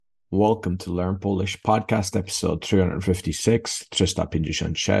Welcome to Learn Polish Podcast, episode 356,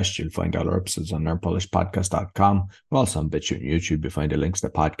 356. You'll find all our episodes on learnpolishpodcast.com. We're also on BitChute and YouTube. You'll find the links to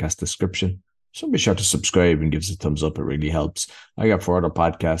the podcast description. So be sure to subscribe and give us a thumbs up. It really helps. I got 4 other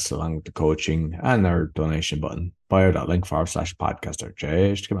podcasts along with the coaching and our donation button. bio.link/podcaster.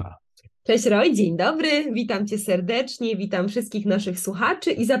 Cześć, come on. Cześć Roy, dzień dobry, witam Cię serdecznie, witam wszystkich naszych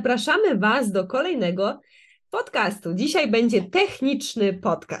słuchaczy i zapraszamy Was do kolejnego podcastu. Dzisiaj będzie techniczny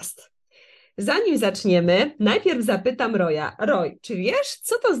podcast. Zanim zaczniemy, najpierw zapytam Roya. Roy, czy wiesz,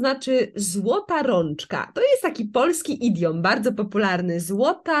 co to znaczy złota rączka? To jest taki polski idiom, bardzo popularny.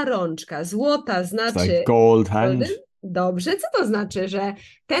 Złota rączka. Złota znaczy... It's like gold hand. Dobrze, co to znaczy, że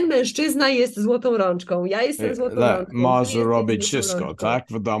ten mężczyzna jest złotą rączką, ja jestem złotą rączką? Może robić wszystko, tak?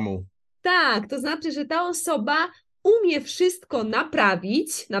 W domu. Tak, to znaczy, że ta osoba umie wszystko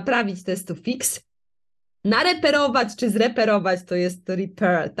naprawić. Naprawić to jest to fix. Nareperować czy zreperować to jest to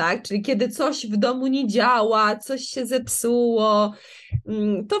repair, tak? Czyli kiedy coś w domu nie działa, coś się zepsuło,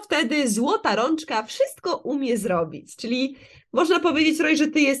 to wtedy złota rączka wszystko umie zrobić. Czyli można powiedzieć, Roy, że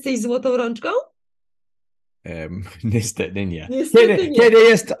ty jesteś złotą rączką? Niestety nie. Niestety nie. Kiedy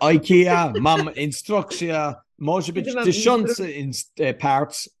jest IKEA, mam instrukcję, może być 1000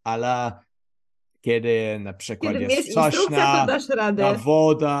 parts, ale kiedy na przykład Kiedy jest jest coś instrukcja, to dasz radę. na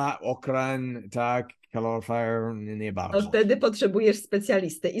woda, okran, tak, calorifier, nie bardzo. To wtedy potrzebujesz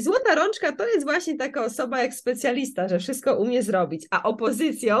specjalisty. I złota rączka to jest właśnie taka osoba jak specjalista, że wszystko umie zrobić. A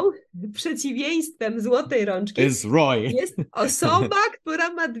opozycją, przeciwieństwem złotej rączki Is Roy. jest osoba, która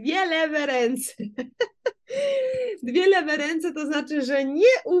ma 2 lewe ręce. 2 lewe ręce to znaczy, że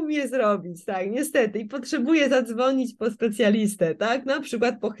nie umie zrobić, tak, niestety. I potrzebuje zadzwonić po specjalistę, tak, na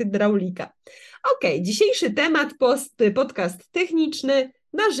przykład po hydraulika. Okej, dzisiejszy temat, podcast techniczny,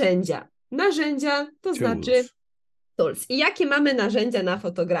 narzędzia. Narzędzia to znaczy tools. I jakie mamy narzędzia na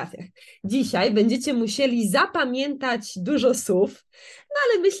fotografiach? Dzisiaj będziecie musieli zapamiętać dużo słów, no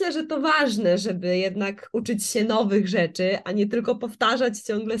ale myślę, że to ważne, żeby jednak uczyć się nowych rzeczy, a nie tylko powtarzać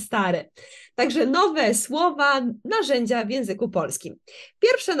ciągle stare. Także nowe słowa, narzędzia w języku polskim.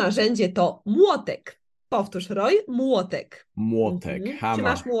 Pierwsze narzędzie to młotek. Powtórz, Roy, młotek. Młotek, hammer. Czy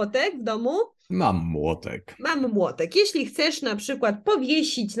masz młotek w domu? Mam młotek. Mam młotek. Jeśli chcesz na przykład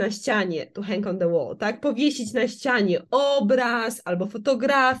powiesić na ścianie, to hang on the wall, tak? Powiesić na ścianie obraz albo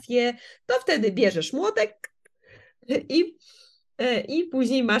fotografię, to wtedy bierzesz młotek i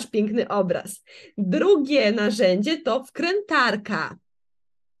później masz piękny obraz. Drugie narzędzie to wkrętarka.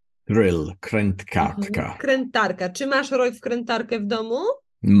 Drill, krętkarka. Wkrętarka. Czy masz, Roy, wkrętarkę w domu?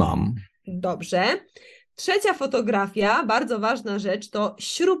 Mam. Dobrze. Trzecia fotografia, bardzo ważna rzecz, to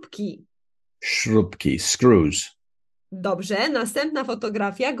śrubki. Śrubki, screws. Dobrze. Następna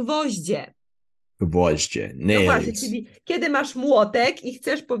fotografia, gwoździe. Gwoździe, nails. No właśnie, czyli kiedy masz młotek i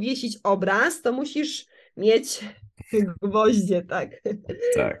chcesz powiesić obraz, to musisz mieć gwoździe, tak?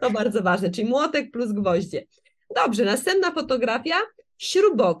 Tak. To bardzo ważne, czyli młotek plus gwoździe. Dobrze, następna fotografia,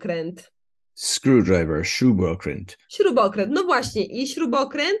 śrubokręt. Screwdriver, śrubokręt. Śrubokręt, no właśnie, i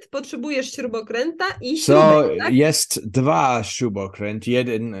śrubokręt, potrzebujesz śrubokręta i So, śrubek, tak? jest 2 śrubokręt.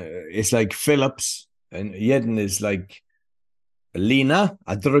 Jeden is like Phillips, and jeden is like lina,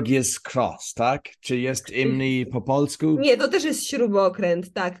 a drugi jest cross, tak? Czy jest inny po polsku? Nie, to też jest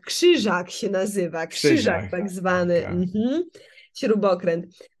śrubokręt, tak, krzyżak się nazywa, krzyżak tak zwany, Okay. Śrubokręt.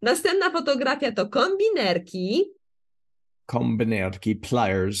 Następna fotografia to kombinerki. Kombinerki,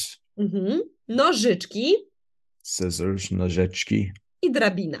 pliers, Nożyczki scissors, nożyczki, i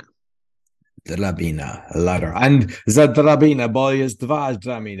drabina. drabina, ladder. And za drabina, bo jest 2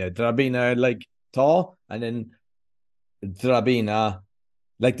 drabiny. Drabina like to, and then drabina,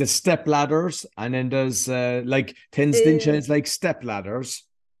 like the step ladders, and then there's like 10 inches, like step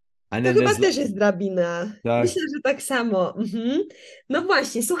ladders. And To then chyba there's też jest drabina. Tak. Myślę, że tak samo. No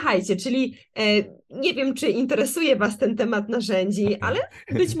właśnie, słuchajcie, czyli nie wiem, czy interesuje Was ten temat narzędzi, ale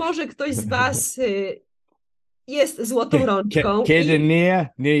być może ktoś z Was jest złotą rączką. Kiedy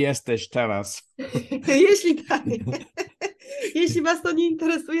nie jesteś teraz. Jeśli tak, jeśli Was to nie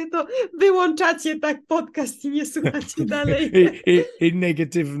interesuje, to wyłączacie tak podcast i nie słuchacie dalej. I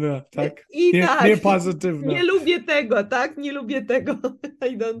negatywne, tak? I tak. Nie pozytywne. Nie lubię tego, tak? Nie lubię tego.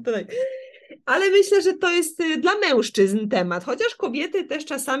 I don't like. Ale myślę, że to jest dla mężczyzn temat, chociaż kobiety też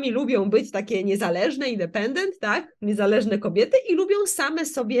czasami lubią być takie niezależne, independent, tak? Niezależne kobiety i lubią same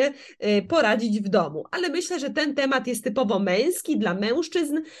sobie poradzić w domu. Ale myślę, że ten temat jest typowo męski, dla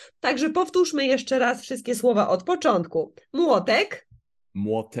mężczyzn, także powtórzmy jeszcze raz wszystkie słowa od początku. Młotek.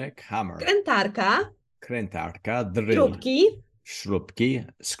 Młotek, hammer. Krętarka. Drill. Śrubki,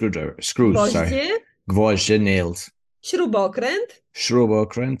 screws, Gwoździe. Gwoździe, nails. Śrubokręt.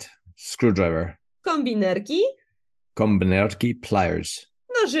 Śrubokręt. screwdriver, kombinerki, kombinerki, pliers,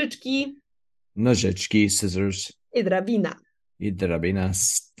 nożyczki scissors, i drabina. i drabina,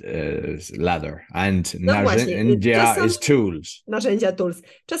 ladder. And No właśnie, narzędzia czasami is tools. narzędzia tools.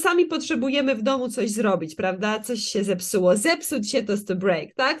 Czasami potrzebujemy w domu coś zrobić, prawda? Coś się zepsuło. Zepsuć się to jest to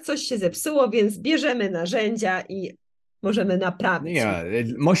break, tak? Coś się zepsuło, więc bierzemy narzędzia i możemy naprawić. Nie,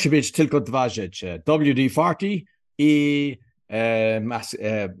 musi być tylko dwa rzeczy. WD-40 i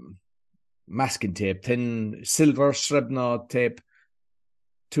masking tape, ten silver srebrno tape.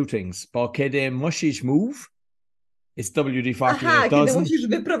 Two things. Bo kiedy musisz move, it's WD-40 Aha, and it kiedy doesn't. musisz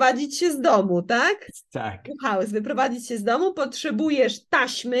wyprowadzić się z domu, tak? Tak. House, wyprowadzić się z domu, potrzebujesz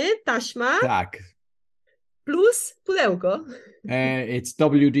taśma Tak. plus pudełko. It's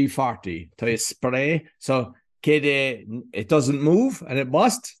WD-40. To jest spray. So kiedy it doesn't move and it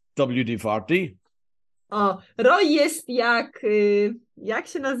must, WD-40. O, Roy jest jak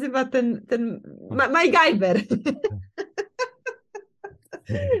się nazywa ten MacGyver.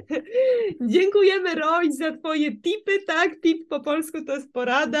 Dziękujemy, Roy, za twoje tipy, tak? Tip po polsku to jest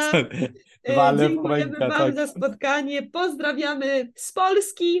porada. Dziękujemy wam za spotkanie. Pozdrawiamy z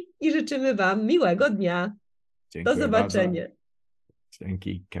Polski i życzymy wam miłego dnia. Do zobaczenia.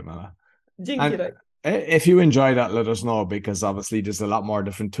 Dzięki, Kamala. Dzięki, Roy. If you enjoy that, let us know, because obviously there's a lot more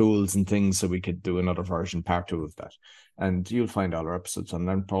different tools and things, so we could do another version, part 2 of that. And you'll find all our episodes on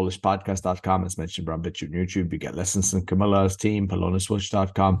learnpolishpodcast.com, as mentioned on BitChute and YouTube. You get lessons from Camilla's team,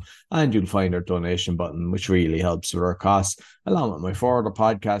 polonaswitch.com, and you'll find our donation button, which really helps with our costs, along with my further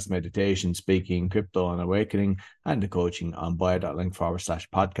podcast, meditation, speaking, crypto and awakening, and the coaching on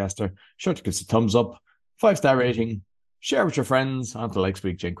bio.link/podcaster. Sure to give us a thumbs up, 5-star rating, share with your friends. Until next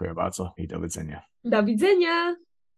week, dziękuję bardzo i do widzenia. Do widzenia.